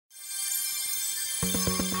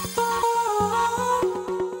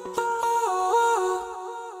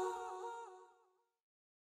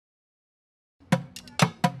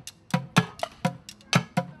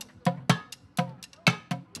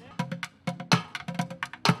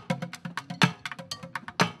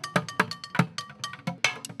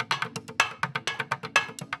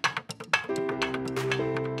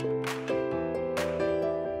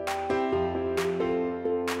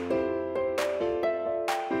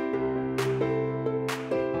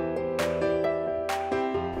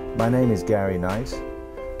My name is Gary Knight.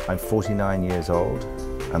 I'm 49 years old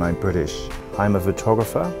and I'm British. I'm a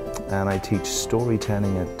photographer and I teach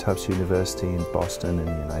storytelling at Tufts University in Boston in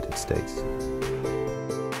the United States.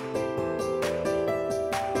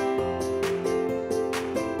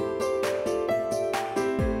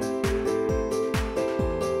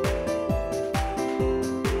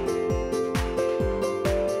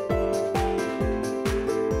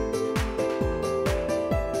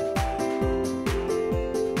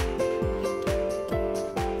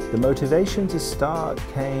 The motivation to start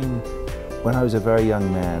came when I was a very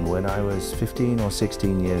young man, when I was 15 or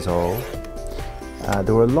 16 years old.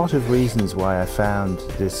 There were a lot of reasons why I found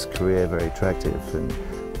this career very attractive, and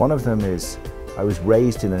one of them is I was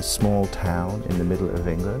raised in a small town in the middle of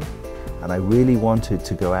England, and I really wanted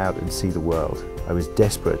to go out and see the world. I was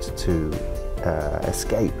desperate to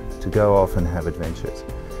escape, to go off and have adventures.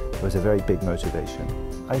 It was a very big motivation.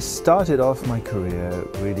 I started off my career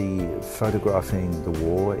really photographing the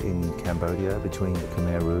war in Cambodia between the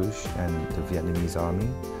Khmer Rouge and the Vietnamese army.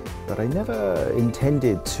 But I never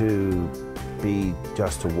intended to be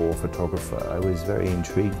just a war photographer. I was very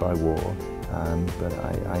intrigued by war, but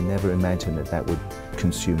I never imagined that that would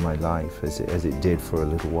consume my life as it did for a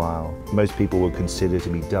little while. Most people would consider to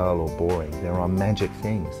be dull or boring. There are magic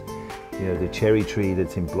things. You know, the cherry tree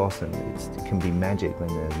that's in blossom, it can be magic when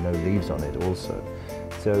there are no leaves on it also.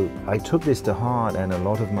 So I took this to heart, and a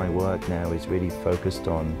lot of my work now is really focused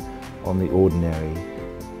on the ordinary,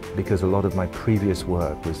 because a lot of my previous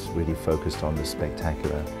work was really focused on the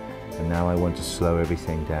spectacular. And now I want to slow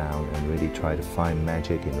everything down and really try to find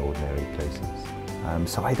magic in ordinary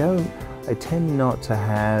places. So I tend not to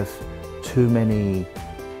have too many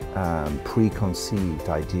preconceived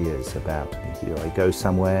ideas about, you know, I go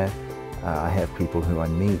somewhere, I have people who I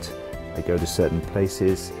meet, I go to certain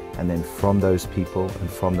places, and then from those people and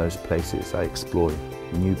from those places I explore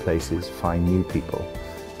new places, find new people,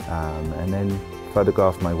 and then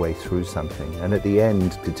photograph my way through something, and at the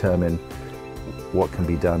end determine what can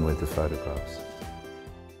be done with the photographs.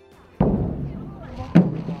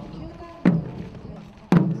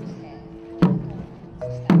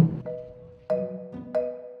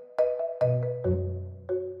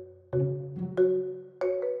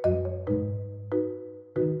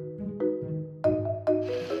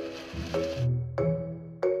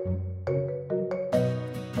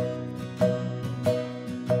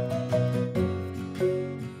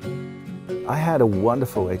 I had a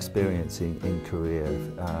wonderful experience in Korea.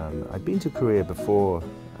 I'd been to Korea before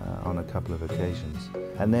on a couple of occasions.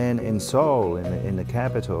 And then in Seoul, in the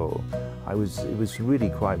capital, it was really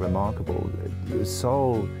quite remarkable.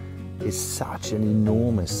 Seoul is such an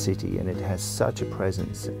enormous city and it has such a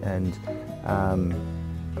presence, and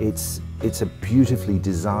it's a beautifully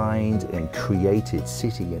designed and created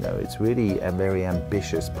city, you know. It's really a very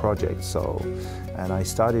ambitious project, Seoul. And I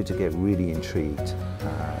started to get really intrigued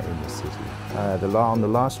in the city. On the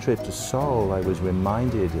last trip to Seoul, I was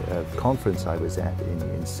reminded of a conference I was at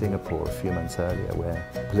in Singapore a few months earlier, where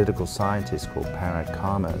a political scientist called Parag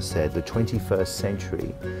Kama said the 21st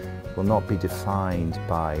century will not be defined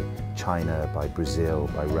by China, by Brazil,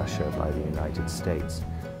 by Russia, by the United States,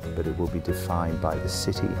 but it will be defined by the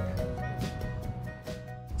city.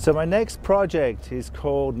 So my next project is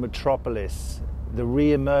called Metropolis, the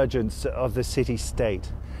re-emergence of the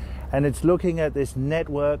city-state. And it's looking at this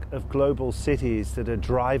network of global cities that are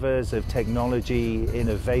drivers of technology,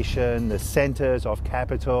 innovation, the centers of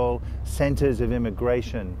capital, centers of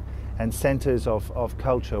immigration, and centers of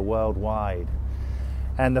culture worldwide.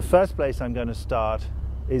 And the first place I'm going to start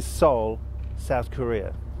is Seoul, South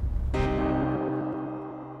Korea.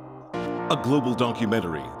 A global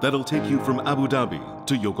documentary that'll take you from Abu Dhabi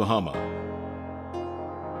to Yokohama.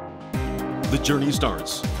 The journey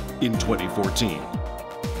starts in 2014.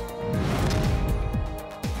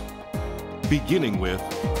 Beginning with